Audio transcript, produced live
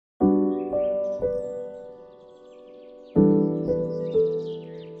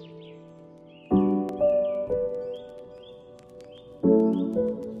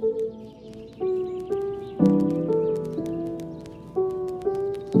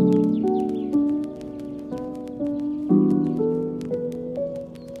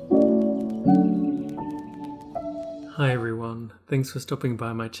Thanks for stopping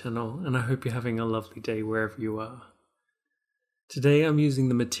by my channel, and I hope you're having a lovely day wherever you are. Today I'm using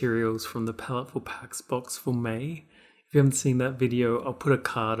the materials from the Paletteful Packs box for May. If you haven't seen that video, I'll put a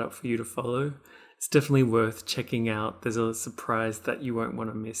card up for you to follow. It's definitely worth checking out. There's a surprise that you won't want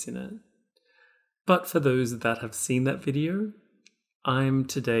to miss in it. But for those that have seen that video, I'm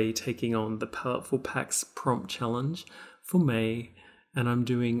today taking on the Paletteful Packs prompt challenge for May, and I'm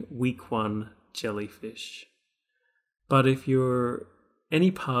doing week 1 Jellyfish. But if you're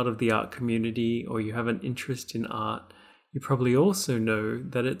any part of the art community or you have an interest in art, you probably also know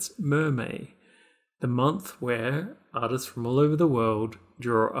that it's Mer-may, the month where artists from all over the world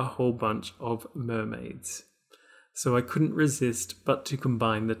draw a whole bunch of mermaids. So I couldn't resist but to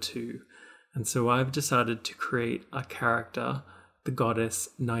combine the two, and so I've decided to create a character, the goddess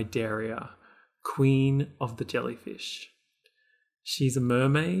Cnidaria, queen of the jellyfish. She's a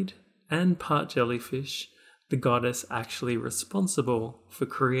mermaid and part jellyfish, the goddess actually responsible for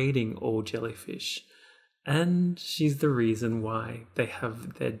creating all jellyfish, and she's the reason why they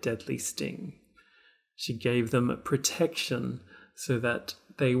have their deadly sting. She gave them protection so that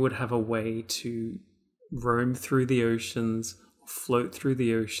they would have a way to roam through the oceans, float through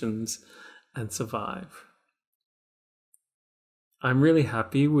the oceans, and survive. I'm really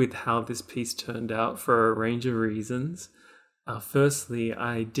happy with how this piece turned out for a range of reasons. Firstly,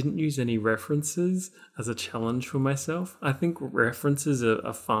 I didn't use any references as a challenge for myself. I think references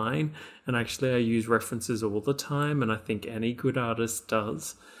are fine, and actually I use references all the time, and I think any good artist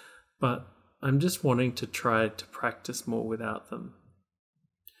does, but I'm just wanting to try to practice more without them.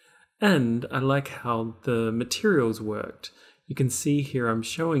 And I like how the materials worked. You can see here I'm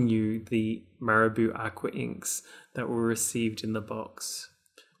showing you the Marabu aqua inks that were received in the box,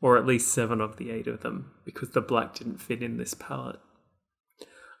 or at least 7 of the 8 of them, because the black didn't fit in this palette.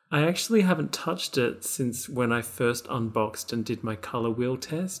 I actually haven't touched it since when I first unboxed and did my color wheel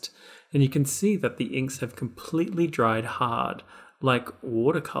test, and you can see that the inks have completely dried hard, like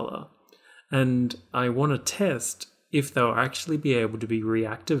watercolor. And I want to test if they'll actually be able to be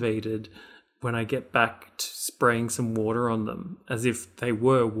reactivated when I get back to spraying some water on them, as if they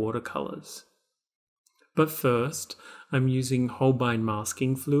were watercolors. But first, I'm using Holbein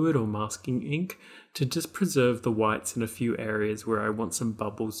masking fluid or masking ink to just preserve the whites in a few areas where I want some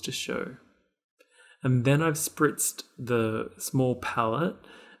bubbles to show. And then I've spritzed the small palette,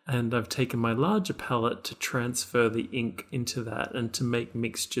 and I've taken my larger palette to transfer the ink into that and to make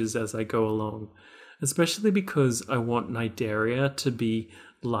mixtures as I go along, especially because I want Cnidaria to be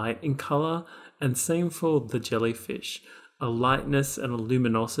light in color, and same for the jellyfish, a lightness and a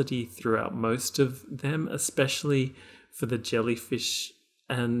luminosity throughout most of them, especially for the jellyfish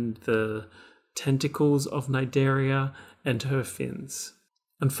and the tentacles of Cnidaria and her fins.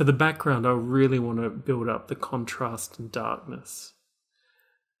 And for the background, I really want to build up the contrast and darkness.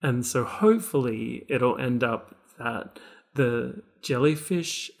 And so hopefully it'll end up that the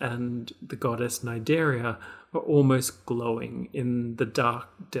jellyfish and the goddess Cnidaria are almost glowing in the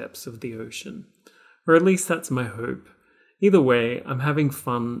dark depths of the ocean. Or at least that's my hope. Either way, I'm having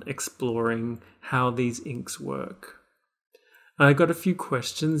fun exploring how these inks work. I got a few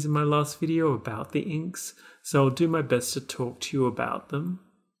questions in my last video about the inks, so I'll do my best to talk to you about them.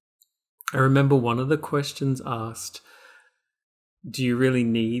 I remember one of the questions asked, do you really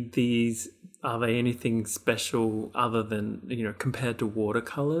need these? Are they anything special other than, compared to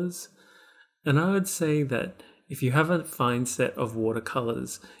watercolors? And I would say that if you have a fine set of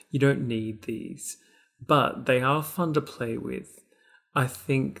watercolors, you don't need these, but they are fun to play with. I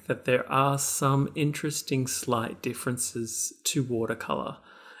think that there are some interesting slight differences to watercolor,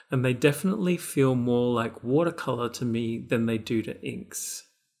 and they definitely feel more like watercolor to me than they do to inks.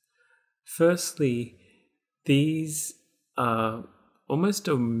 Firstly, these are almost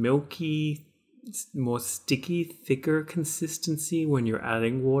a milky, more sticky, thicker consistency when you're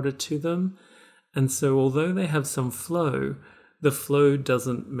adding water to them. And so although they have some flow, the flow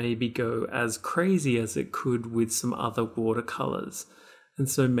doesn't maybe go as crazy as it could with some other watercolors. And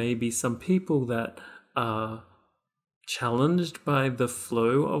so maybe some people that are challenged by the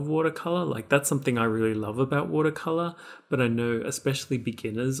flow of watercolor, like that's something I really love about watercolor, but I know especially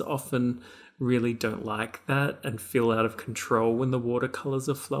beginners often really don't like that and feel out of control when the watercolors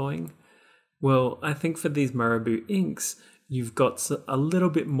are flowing. Well, I think for these Marabu inks, you've got a little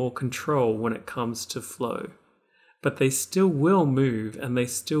bit more control when it comes to flow. But they still will move and they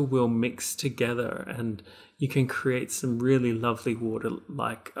still will mix together, and you can create some really lovely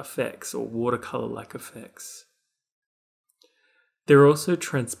water-like effects or watercolor-like effects. They're also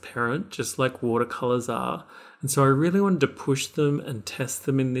transparent, just like watercolors are, and so I really wanted to push them and test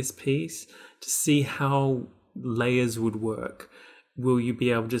them in this piece to see how layers would work. Will you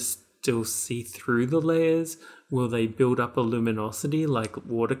be able to still see through the layers? Will they build up a luminosity like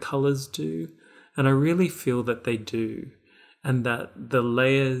watercolors do? And I really feel that they do. And that the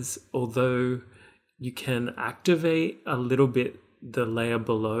layers, although you can activate a little bit the layer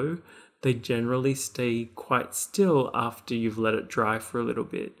below, they generally stay quite still after you've let it dry for a little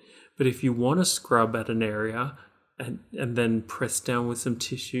bit. But if you want to scrub at an area and then press down with some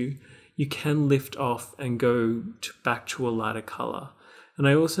tissue, you can lift off and go back to a lighter color. And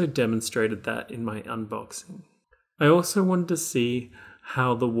I also demonstrated that in my unboxing. I also wanted to see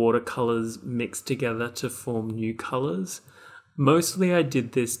how the watercolors mix together to form new colors. Mostly I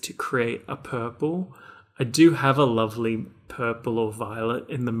did this to create a purple. I do have a lovely purple or violet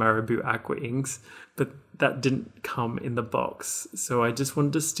in the Marabu Aqua inks, but that didn't come in the box. So I just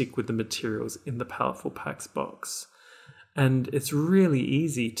wanted to stick with the materials in the Paletteful Packs box. And it's really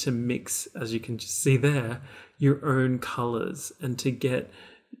easy to mix, as you can just see there, your own colors and to get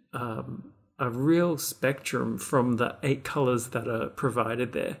a real spectrum from the 8 colors that are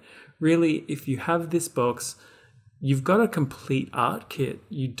provided there. Really, if you have this box, you've got a complete art kit.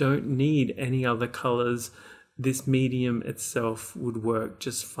 You don't need any other colors. This medium itself would work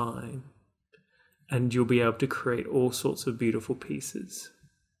just fine. And you'll be able to create all sorts of beautiful pieces.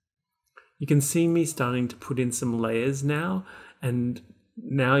 You can see me starting to put in some layers now, and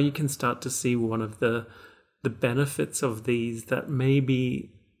now you can start to see one of the benefits of these that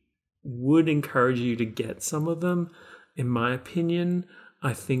maybe would encourage you to get some of them. In my opinion,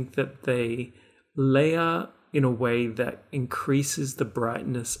 I think that they layer in a way that increases the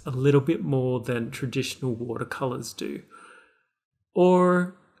brightness a little bit more than traditional watercolors do,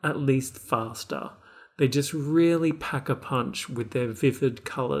 or at least faster. They just really pack a punch with their vivid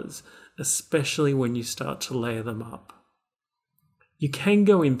colors, especially when you start to layer them up. You can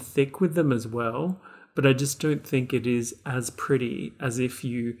go in thick with them as well, but I just don't think it is as pretty as if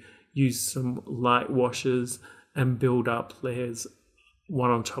you use some light washes and build up layers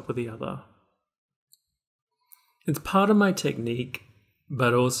one on top of the other. It's part of my technique,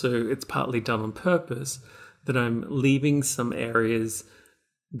 but also it's partly done on purpose, that I'm leaving some areas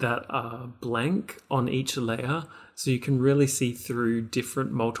that are blank on each layer, so you can really see through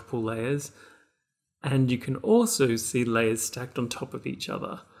different multiple layers, and you can also see layers stacked on top of each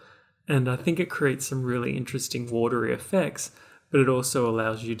other. And I think it creates some really interesting watery effects, but it also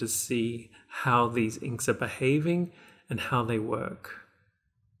allows you to see how these inks are behaving and how they work.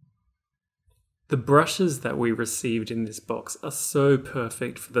 The brushes that we received in this box are so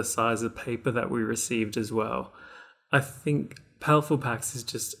perfect for the size of paper that we received as well. I think Paletteful Packs is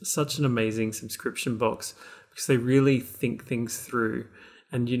just such an amazing subscription box because they really think things through.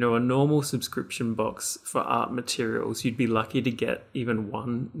 And you know, a normal subscription box for art materials, you'd be lucky to get even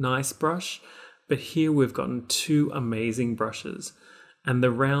one nice brush. But here we've gotten 2 amazing brushes. And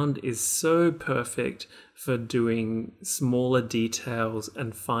the round is so perfect for doing smaller details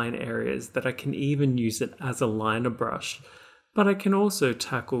and fine areas that I can even use it as a liner brush. But I can also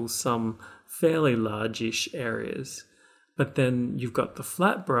tackle some fairly large-ish areas. But then you've got the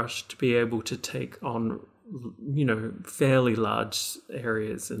flat brush to be able to take on, you know, fairly large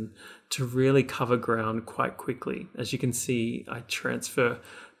areas and to really cover ground quite quickly. As you can see, I transfer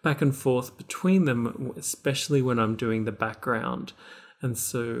back and forth between them, especially when I'm doing the background. And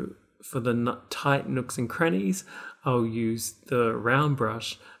so for the tight nooks and crannies, I'll use the round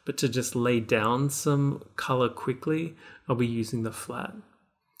brush, but to just lay down some color quickly, I'll be using the flat.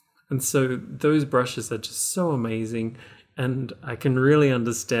 And so those brushes are just so amazing, and I can really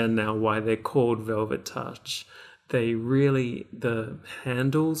understand now why they're called Velvetouch. The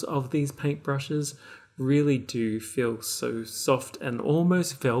handles of these paintbrushes really do feel so soft and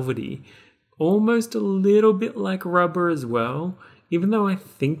almost velvety, almost a little bit like rubber as well. Even though I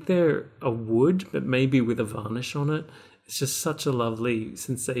think they're a wood, but maybe with a varnish on it, it's just such a lovely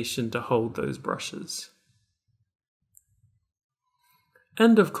sensation to hold those brushes.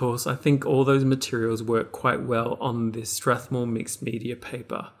 And of course, I think all those materials work quite well on this Strathmore Mixed Media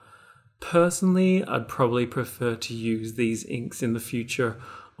Paper. Personally, I'd probably prefer to use these inks in the future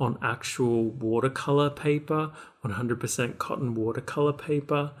on actual watercolor paper, 100% cotton watercolor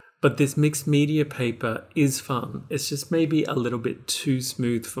paper. But this mixed media paper is fun. It's just maybe a little bit too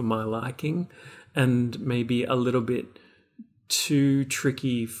smooth for my liking, and maybe a little bit too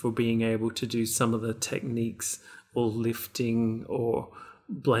tricky for being able to do some of the techniques or lifting or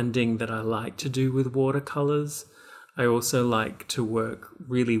blending that I like to do with watercolors. I also like to work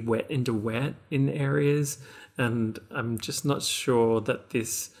really wet into wet in areas, and I'm just not sure that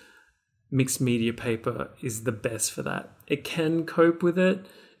this mixed media paper is the best for that. It can cope with it.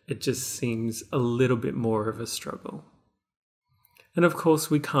 it just seems a little bit more of a struggle. And of course,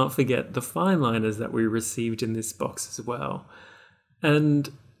 we can't forget the Fineliners that we received in this box as well.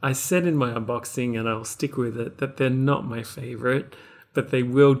 And I said in my unboxing, and I'll stick with it, that they're not my favorite, but they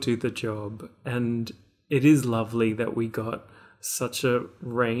will do the job. And it is lovely that we got such a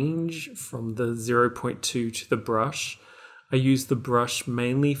range from the 0.2 to the brush. I use the brush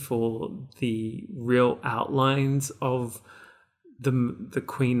mainly for the real outlines of the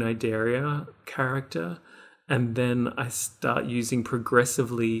Cnidaria character, and then I start using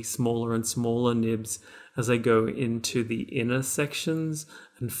progressively smaller and smaller nibs as I go into the inner sections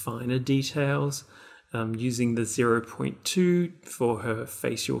and finer details, using the 0.2 for her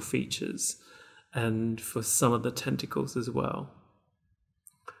facial features and for some of the tentacles as well.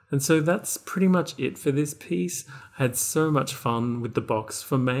 And so that's pretty much it for this piece. I had so much fun with the box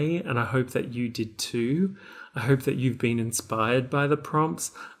for May, and I hope that you did too. I hope that you've been inspired by the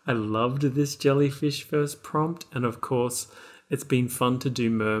prompts. I loved this Jellyfish first prompt, and of course, it's been fun to do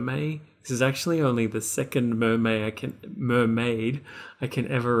Mermaid. This is actually only the second mermaid I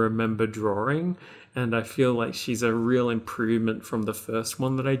can ever remember drawing, and I feel like she's a real improvement from the first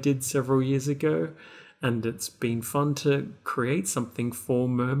one that I did several years ago. And it's been fun to create something for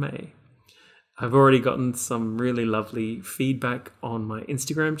Mermaid. I've already gotten some really lovely feedback on my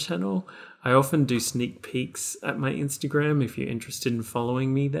Instagram channel. I often do sneak peeks at my Instagram. If you're interested in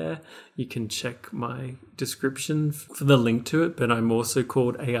following me there, you can check my description for the link to it, but I'm also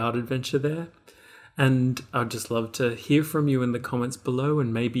called aartadventure there. And I'd just love to hear from you in the comments below,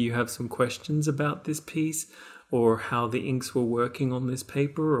 and maybe you have some questions about this piece or how the inks were working on this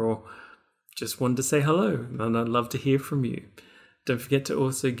paper, or just wanted to say hello, and I'd love to hear from you. Don't forget to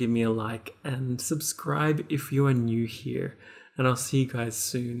also give me a like and subscribe if you are new here, and I'll see you guys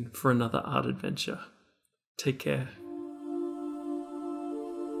soon for another art adventure. Take care.